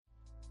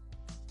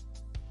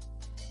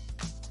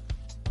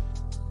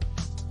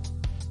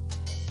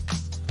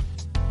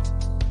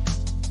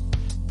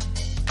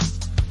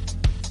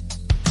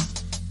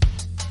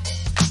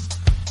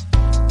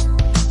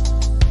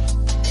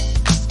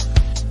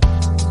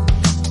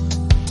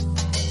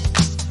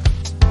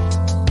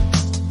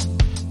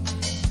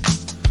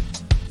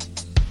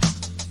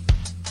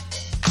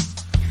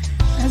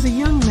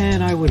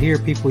hear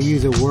people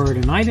use a word,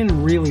 and I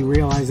didn't really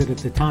realize it at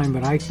the time,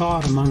 but I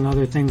thought, among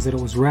other things, that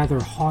it was rather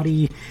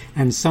haughty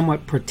and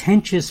somewhat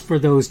pretentious for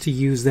those to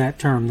use that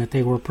term, that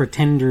they were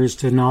pretenders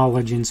to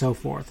knowledge and so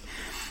forth.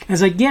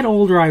 As I get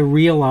older, I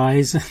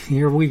realize,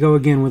 here we go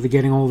again with the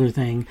getting older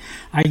thing,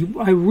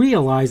 I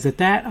realize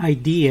that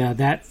idea,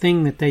 that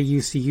thing that they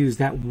used to use,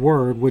 that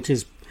word, which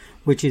is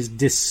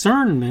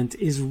discernment,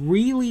 is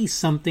really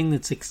something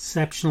that's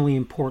exceptionally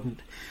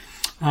important.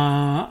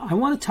 I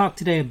want to talk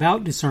today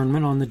about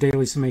discernment on the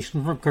Daily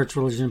Summation from Kurt's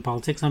Religion and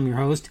Politics. I'm your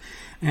host,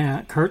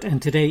 Kurt,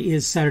 and today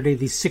is Saturday,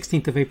 the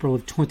 16th of April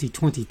of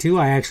 2022.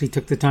 I actually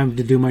took the time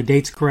to do my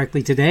dates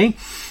correctly today.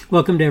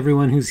 Welcome to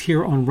everyone who's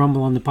here on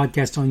Rumble, on the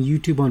podcast, on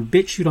YouTube, on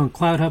BitChute, on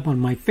CloudHub, on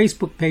my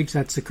Facebook page.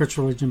 That's the Kurt's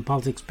Religion and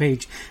Politics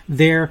page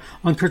there,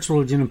 on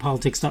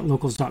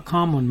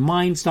kurtzreligionandpolitics.locals.com, on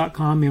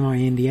minds.com,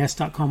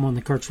 minds.com, on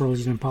the Kurt's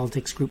Religion and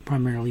Politics group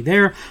primarily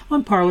there,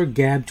 on Parler,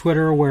 Gab,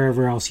 Twitter, or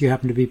wherever else you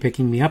happen to be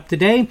picking me up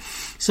today.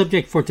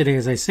 Subject for today,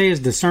 as I say,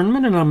 is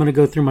discernment, and I'm going to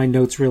go through my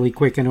notes really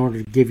quick in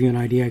order to give you an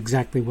idea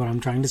exactly what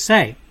I'm trying to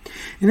say.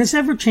 In this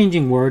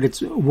ever-changing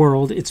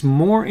world, it's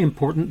more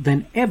important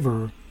than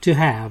ever to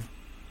have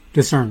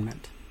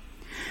discernment.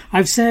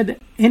 I've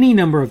said any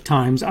number of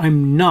times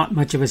I'm not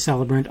much of a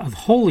celebrant of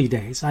holy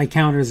days. I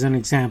count as an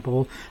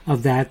example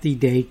of that the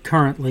day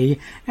currently,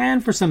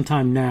 and for some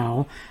time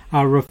now,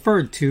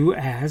 referred to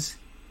as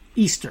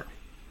Easter.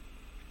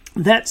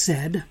 That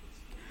said,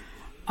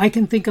 I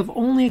can think of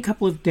only a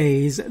couple of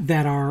days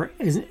that are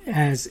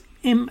as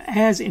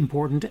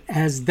important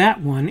as that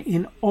one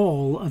in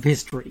all of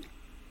history.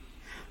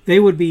 They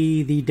would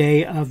be the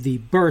day of the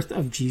birth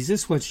of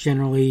Jesus, what's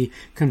generally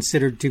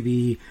considered to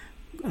be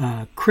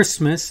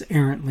Christmas,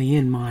 errantly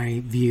in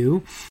my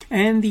view,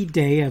 and the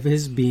day of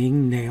his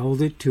being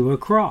nailed to a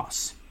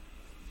cross.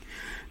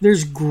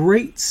 There's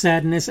great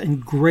sadness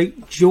and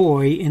great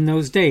joy in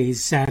those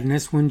days.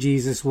 Sadness when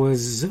Jesus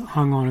was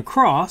hung on a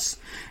cross,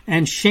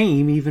 and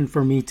shame even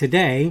for me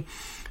today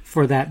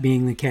for that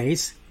being the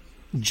case.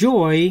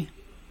 Joy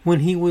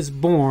when he was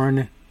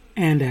born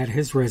and at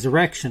his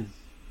resurrection.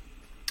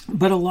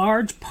 But a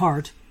large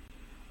part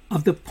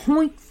of the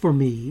point for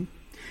me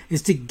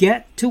is to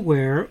get to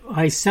where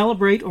I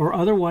celebrate or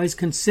otherwise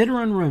consider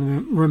and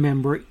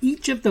remember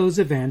each of those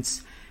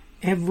events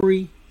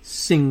every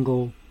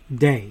single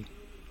day.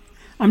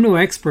 I'm no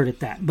expert at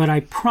that, but I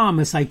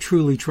promise I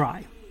truly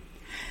try.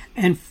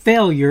 And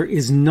failure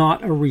is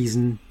not a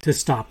reason to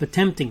stop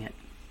attempting it.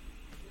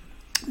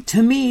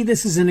 To me,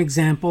 this is an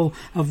example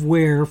of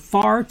where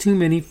far too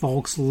many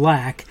folks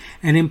lack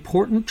an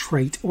important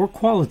trait or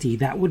quality.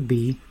 That would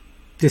be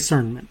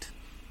discernment.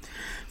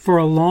 For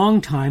a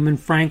long time, and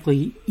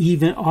frankly,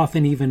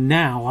 even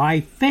now, I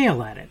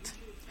fail at it.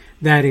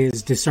 That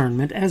is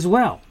discernment as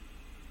well.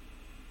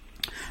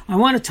 I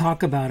want to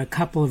talk about a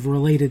couple of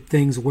related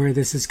things where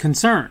this is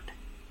concerned.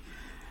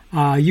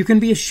 You can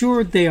be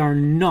assured they are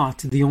not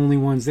the only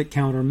ones that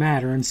count or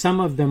matter, and some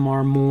of them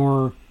are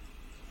more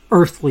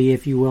earthly,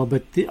 if you will,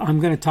 but I'm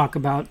going to talk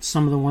about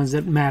some of the ones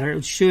that matter.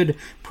 It should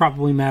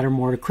probably matter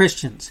more to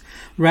Christians.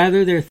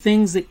 Rather, they're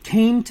things that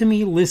came to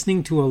me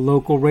listening to a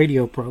local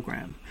radio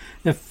program.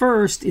 The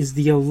first is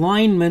the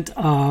alignment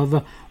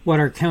of what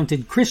are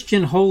counted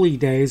Christian holy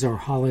days, or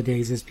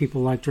holidays as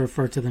people like to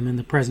refer to them in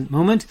the present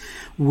moment,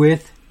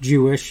 with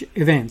Jewish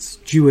events,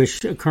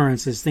 Jewish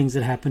occurrences, things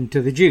that happened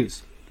to the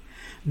Jews.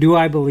 Do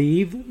I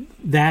believe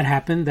that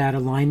happened, that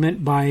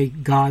alignment, by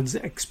God's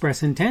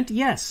express intent?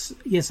 Yes,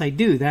 I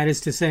do. That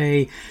is to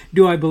say,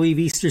 do I believe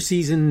Easter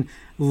season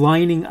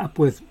lining up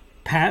with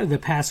the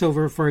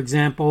Passover, for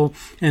example,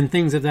 and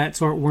things of that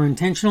sort were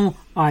intentional?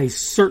 I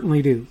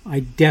certainly do.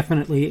 I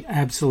definitely,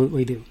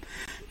 absolutely do.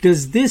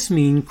 Does this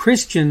mean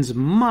Christians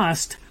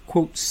must,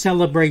 quote,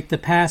 celebrate the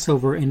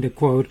Passover, end of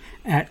quote,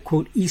 at,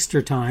 quote,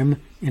 Easter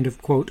time, end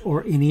of quote,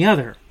 or any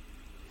other?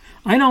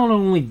 I not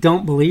only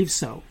don't believe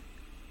so,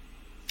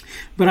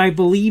 but I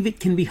believe it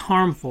can be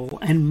harmful,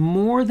 and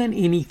more than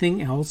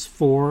anything else,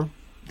 for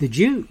the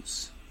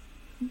Jews.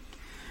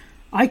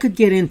 I could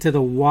get into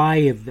the why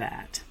of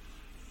that,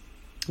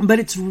 but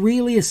it's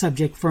really a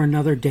subject for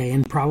another day,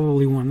 and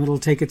probably one that'll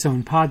take its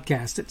own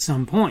podcast at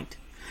some point.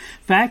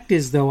 Fact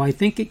is, though, I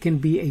think it can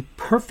be a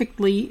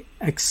perfectly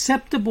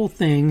acceptable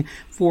thing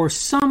for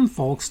some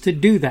folks to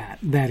do that.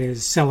 That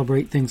is,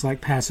 celebrate things like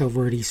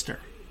Passover at Easter.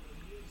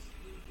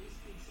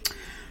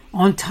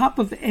 On top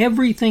of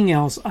everything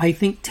else, I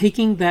think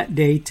taking that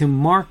day to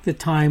mark the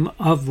time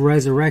of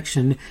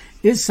resurrection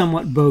is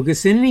somewhat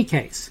bogus in any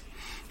case.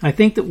 I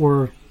think that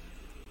we're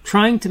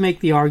trying to make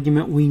the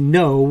argument we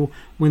know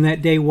when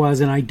that day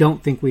was, and I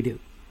don't think we do.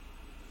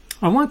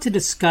 I want to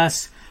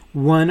discuss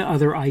one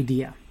other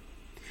idea.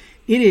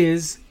 It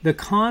is the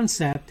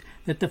concept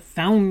that the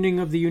founding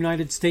of the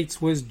United States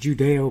was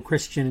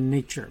Judeo-Christian in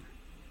nature.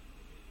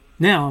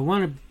 Now, I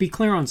want to be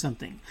clear on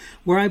something,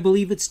 where I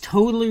believe it's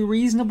totally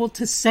reasonable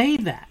to say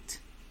that.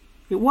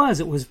 It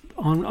was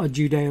on a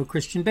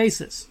Judeo-Christian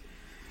basis.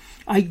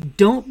 I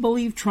don't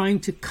believe trying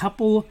to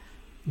couple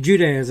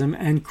Judaism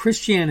and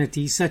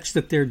Christianity such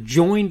that they're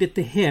joined at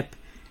the hip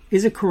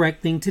is a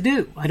correct thing to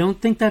do. I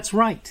don't think that's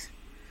right.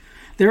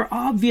 They're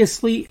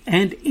obviously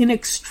and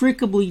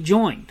inextricably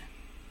joined.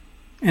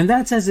 And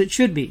that's as it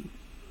should be.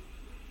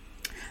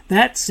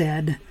 That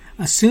said,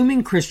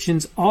 assuming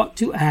Christians ought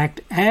to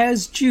act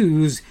as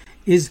Jews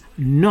is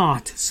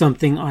not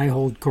something I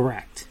hold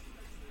correct.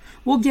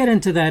 We'll get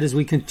into that as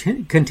we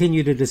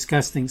continue to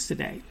discuss things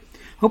today.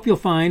 Hope you'll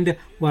find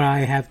what I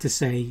have to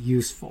say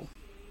useful.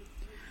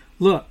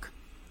 Look,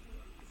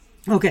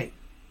 okay,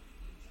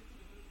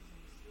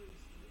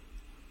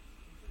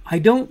 I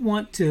don't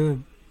want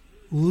to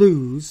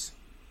lose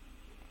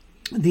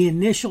the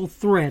initial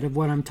thread of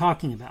what I'm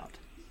talking about.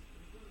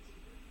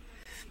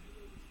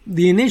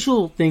 The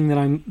initial thing that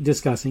I'm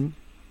discussing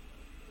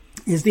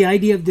is the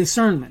idea of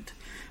discernment,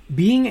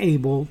 being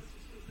able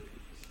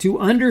to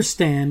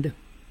understand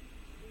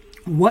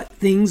what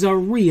things are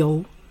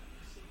real,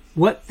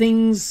 what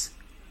things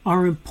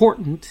are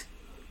important,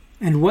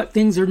 and what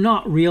things are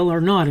not real or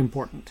not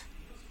important.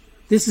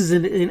 This is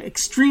an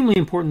extremely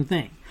important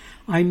thing.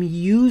 I'm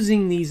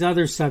using these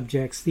other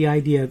subjects, the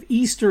idea of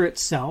Easter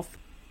itself,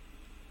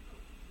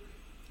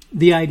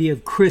 the idea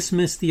of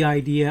Christmas, the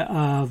idea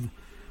of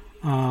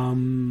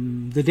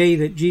the day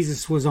that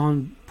Jesus was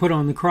put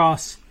on the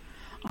cross.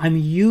 I'm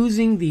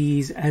using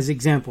these as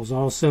examples.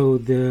 Also,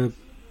 the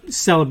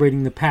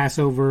celebrating the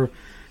Passover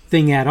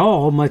thing at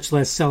all, much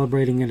less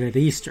celebrating it at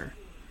Easter.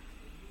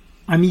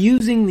 I'm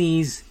using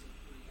these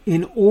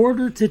in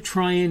order to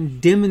try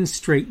and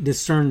demonstrate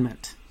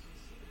discernment.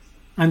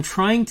 I'm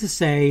trying to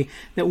say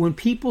that when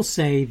people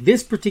say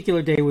this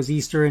particular day was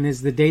Easter and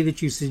is the day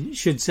that you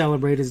should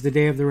celebrate as the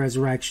day of the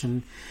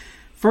resurrection,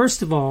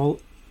 first of all,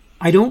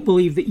 I don't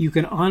believe that you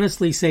can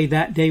honestly say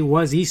that day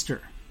was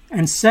Easter.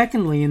 And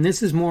secondly, and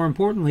this is more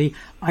importantly,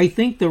 I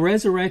think the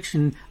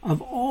resurrection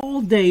of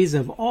all days,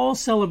 of all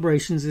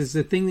celebrations, is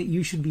the thing that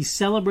you should be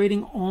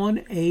celebrating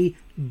on a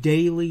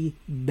daily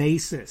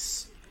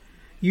basis.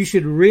 You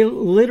should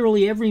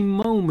literally every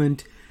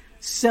moment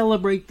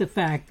celebrate the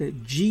fact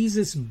that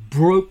Jesus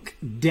broke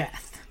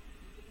death.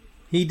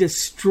 He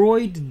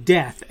destroyed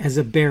death as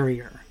a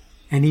barrier,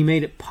 and he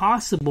made it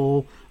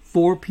possible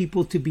for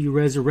people to be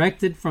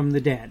resurrected from the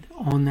dead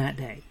on that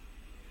day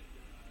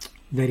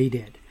that he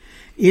did.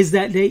 Is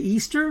that day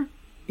Easter?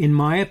 In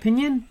my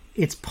opinion,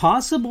 it's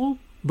possible,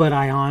 but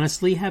I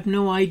honestly have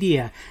no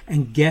idea.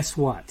 And guess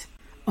what?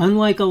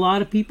 Unlike a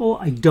lot of people,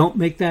 I don't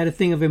make that a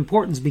thing of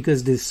importance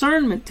because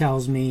discernment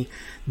tells me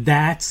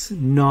that's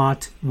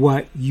not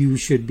what you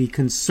should be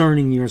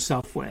concerning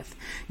yourself with.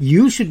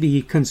 You should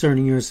be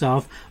concerning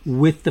yourself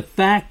with the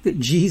fact that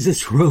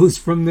Jesus rose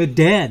from the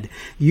dead.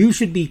 You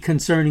should be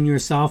concerning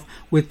yourself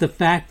with the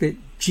fact that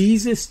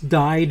Jesus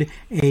died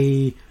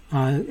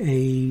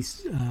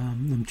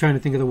I'm trying to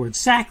think of the word,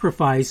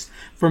 sacrifice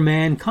for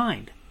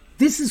mankind.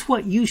 This is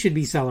what you should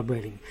be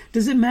celebrating.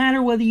 Does it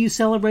matter whether you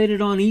celebrate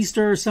it on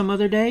Easter or some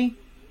other day?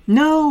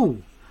 No,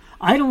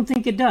 I don't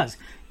think it does.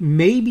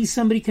 Maybe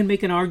somebody can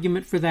make an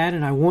argument for that,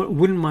 and I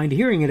wouldn't mind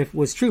hearing it if it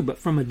was true. But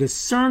from a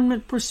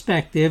discernment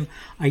perspective,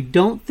 I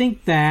don't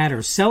think that,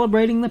 or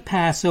celebrating the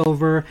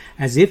Passover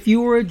as if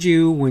you were a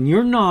Jew when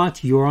you're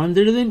not, you're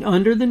under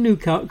the new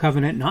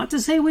covenant. Not to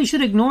say we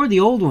should ignore the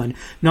old one.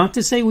 Not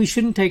to say we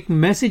shouldn't take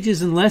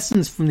messages and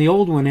lessons from the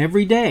old one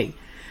every day.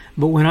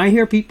 But when I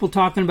hear people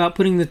talking about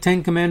putting the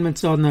Ten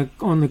Commandments on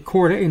the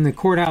court in the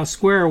courthouse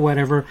square or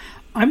whatever,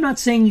 I'm not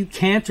saying you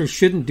can't or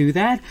shouldn't do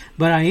that,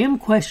 but I am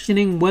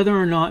questioning whether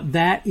or not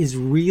that is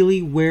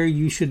really where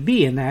you should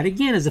be. And that,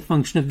 again, is a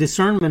function of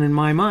discernment in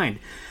my mind.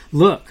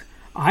 Look,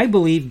 I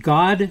believe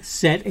God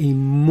set a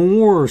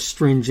more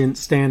stringent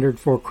standard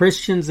for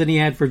Christians than he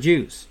had for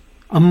Jews.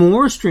 A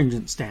more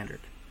stringent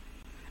standard.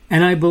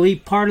 And I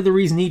believe part of the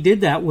reason he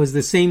did that was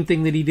the same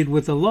thing that he did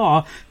with the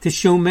law, to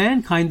show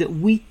mankind that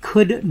we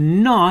could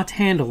not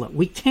handle it.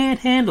 We can't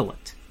handle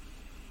it.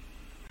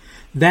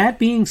 That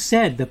being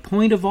said, the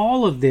point of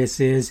all of this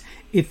is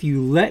if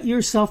you let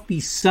yourself be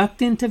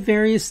sucked into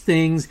various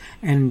things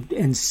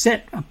and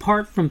set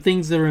apart from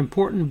things that are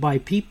important by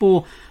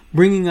people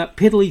bringing up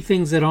piddly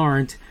things that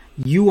aren't,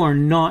 you are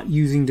not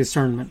using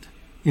discernment,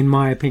 in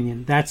my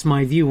opinion. That's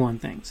my view on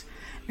things.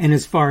 And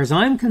as far as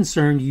I'm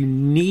concerned, you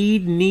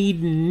need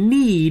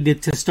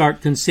to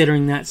start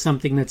considering that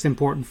something that's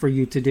important for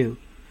you to do.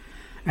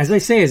 As I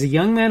say, as a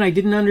young man, I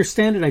didn't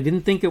understand it. I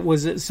didn't think it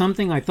was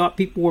something. I thought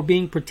people were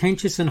being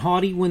pretentious and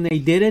haughty when they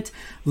did it.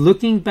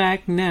 Looking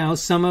back now,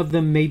 some of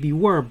them maybe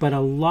were, but a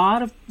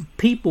lot of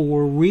people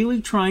were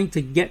really trying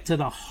to get to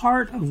the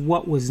heart of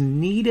what was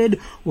needed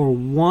or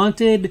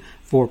wanted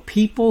for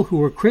people who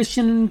were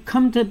Christian, and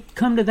come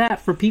to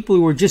that for people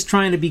who were just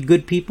trying to be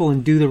good people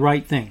and do the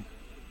right thing.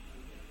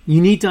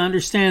 You need to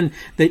understand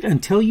that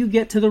until you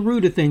get to the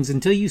root of things,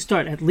 until you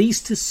start at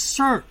least to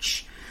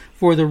search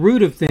for the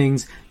root of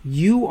things,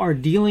 you are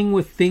dealing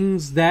with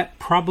things that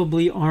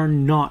probably are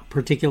not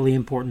particularly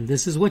important.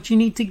 This is what you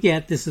need to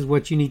get. This is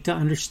what you need to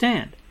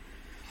understand.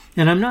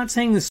 And I'm not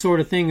saying this sort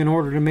of thing in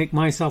order to make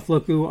myself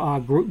look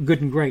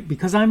good and great,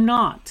 because I'm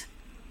not.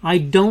 I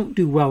don't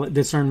do well at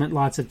discernment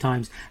lots of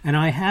times, and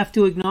I have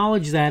to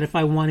acknowledge that if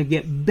I want to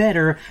get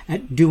better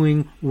at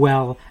doing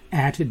well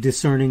at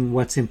discerning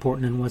what's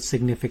important and what's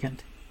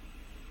significant.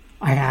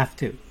 I have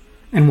to,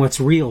 and what's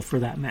real for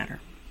that matter.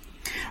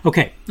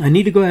 Okay, I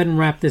need to go ahead and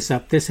wrap this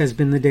up. This has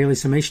been the Daily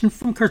Summation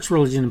from Kurt's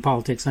Religion and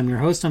Politics. I'm your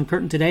host. I'm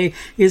Kurt, and today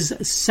is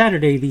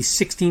Saturday, the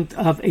 16th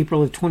of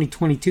April of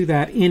 2022,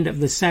 that end of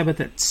the Sabbath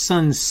at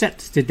sunset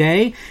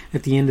today,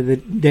 at the end of the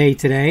day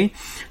today.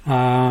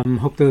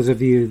 Hope those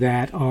of you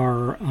that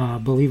are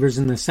believers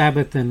in the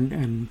Sabbath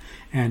and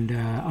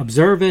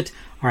observe it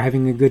are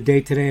having a good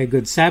day today, a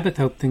good Sabbath.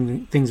 Hope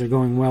things are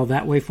going well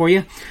that way for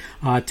you.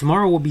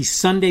 Tomorrow will be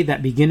Sunday,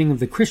 that beginning of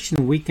the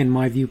Christian week, in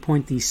my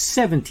viewpoint, the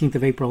 17th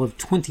of April of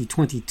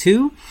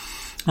 2022.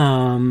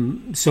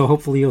 So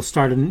hopefully you'll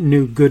start a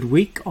new good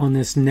week on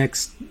this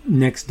next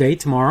day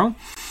tomorrow.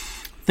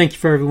 Thank you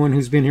for everyone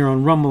who's been here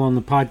on Rumble, on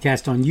the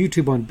podcast, on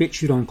YouTube, on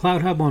BitChute, on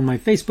CloudHub, on my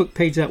Facebook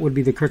page. That would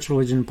be the Kurt's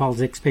Religion and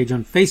Politics page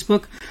on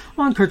Facebook,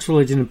 on Kurt's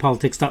Religion and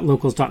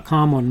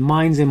Politics.locals.com, on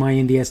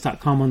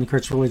minds.com, on the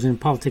Kurt's Religion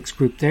and Politics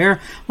group there,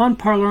 on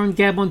Parler, on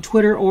Gab, on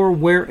Twitter, or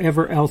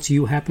wherever else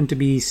you happen to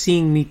be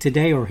seeing me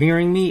today or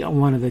hearing me,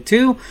 one of the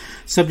two.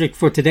 Subject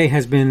for today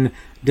has been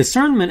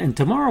discernment, and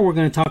tomorrow we're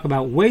going to talk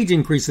about wage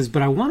increases,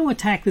 but I want to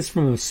attack this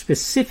from a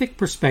specific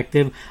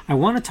perspective. I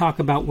want to talk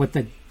about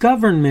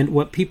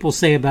what people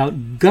say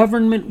about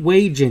government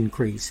wage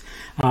increase,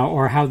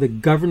 or how the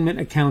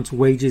government accounts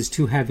wages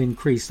to have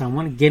increased. I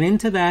want to get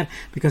into that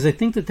because I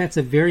think that that's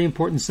a very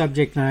important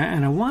subject,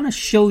 and I want to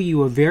show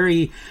you a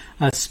very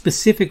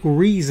specific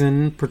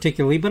reason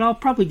particularly, but I'll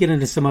probably get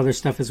into some other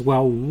stuff as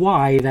well,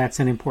 why that's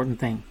an important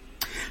thing.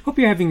 Hope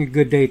you're having a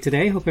good day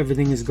today. Hope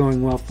everything is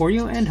going well for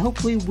you. And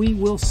hopefully we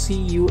will see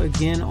you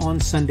again on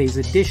Sunday's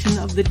edition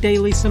of the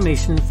Daily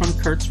Summation from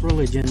Kurt's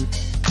Religion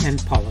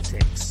and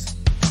Politics.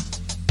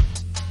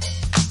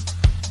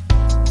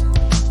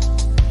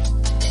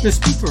 The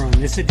speaker on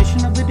this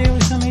edition of the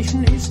Daily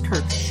Summation is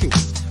Kurt Schubert.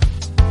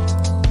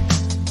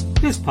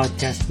 This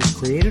podcast was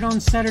created on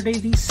Saturday,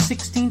 the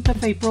 16th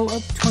of April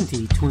of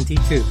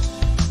 2022.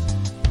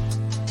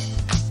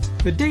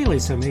 The Daily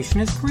Summation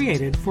is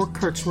created for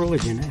Kurt's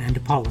Religion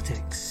and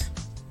Politics.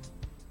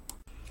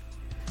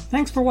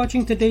 Thanks for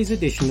watching today's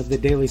edition of the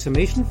Daily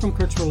Summation from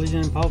Kurt's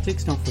Religion and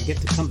Politics. Don't forget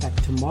to come back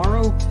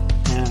tomorrow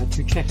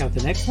to check out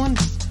the next one.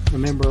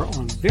 Remember,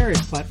 on various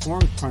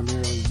platforms,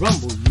 primarily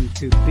Rumble,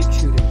 YouTube,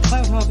 BitChute, and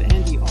CloudHub,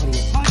 and the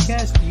audio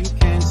podcast, you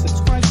can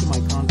subscribe to my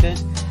content.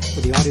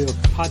 For the audio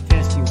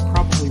podcast, you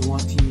probably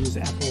want to use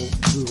Apple,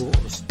 Google,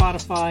 or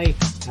Spotify.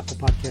 Apple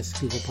Podcasts,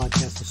 Google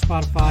Podcasts, or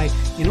Spotify.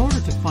 In order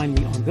to find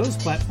me on those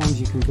platforms,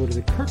 you can go to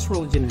the Kurt's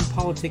Religion and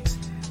Politics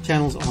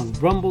channels on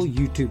Rumble,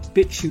 YouTube,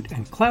 BitChute,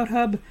 and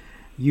CloudHub.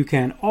 You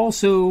can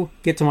also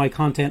get to my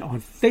content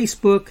on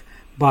Facebook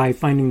by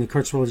finding the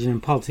Kurt's Religion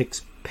and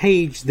Politics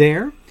page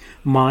there.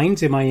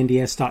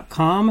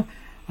 minds.com,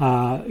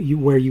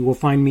 where you will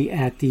find me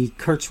at the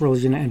Kurt's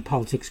Religion and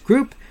Politics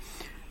group,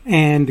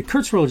 and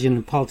Kurt's Religion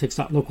and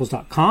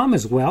Politics.locals.com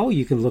as well.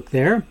 You can look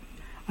there.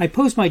 I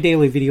post my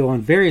daily video on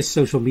various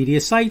social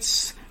media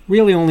sites,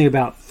 really only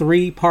about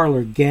 3,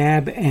 Parler,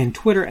 Gab, and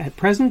Twitter at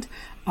present.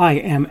 I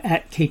am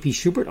at KP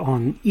Schubert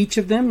on each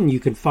of them, and you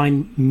can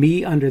find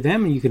me under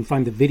them, and you can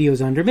find the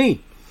videos under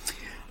me.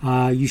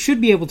 You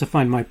should be able to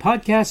find my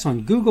podcasts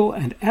on Google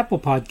and Apple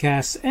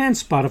Podcasts and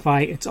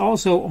Spotify. It's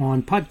also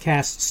on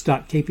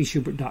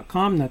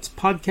podcasts.kpschubert.com. That's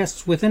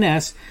podcasts with an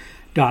S,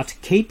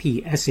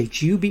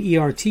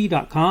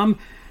 .kpschubert.com.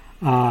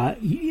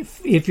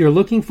 If you're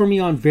looking for me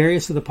on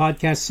various of the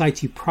podcast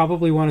sites, you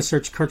probably want to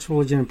search Kurt's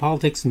Religion and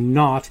Politics,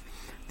 not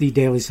the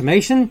Daily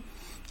Summation.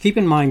 Keep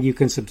in mind you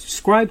can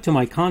subscribe to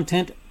my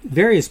content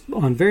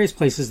on various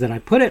places that I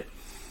put it.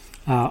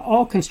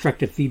 All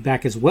constructive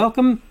feedback is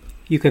welcome.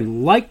 You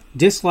can like,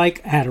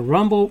 dislike, add a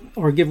rumble,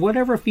 or give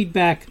whatever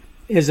feedback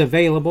is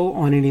available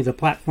on any of the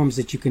platforms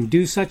that you can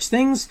do such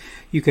things.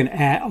 You can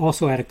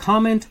also add a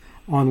comment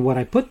on what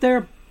I put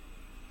there.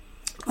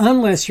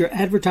 Unless you're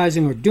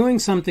advertising or doing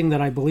something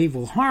that I believe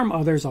will harm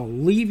others, I'll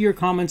leave your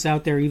comments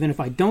out there even if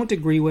I don't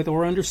agree with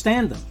or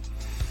understand them.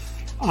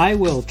 I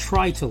will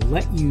try to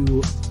let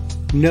you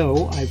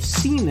know I've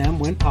seen them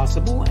when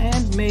possible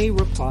and may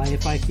reply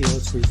if I feel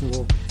it's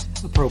reasonable,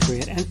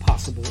 appropriate, and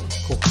possible, of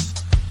course.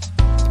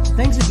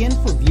 Thanks again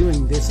for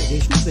viewing this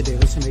edition of the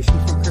Daily Summation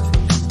from Kurt's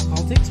Religion and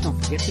Politics. Don't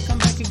forget to come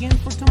back again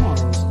for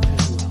tomorrow's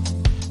as well.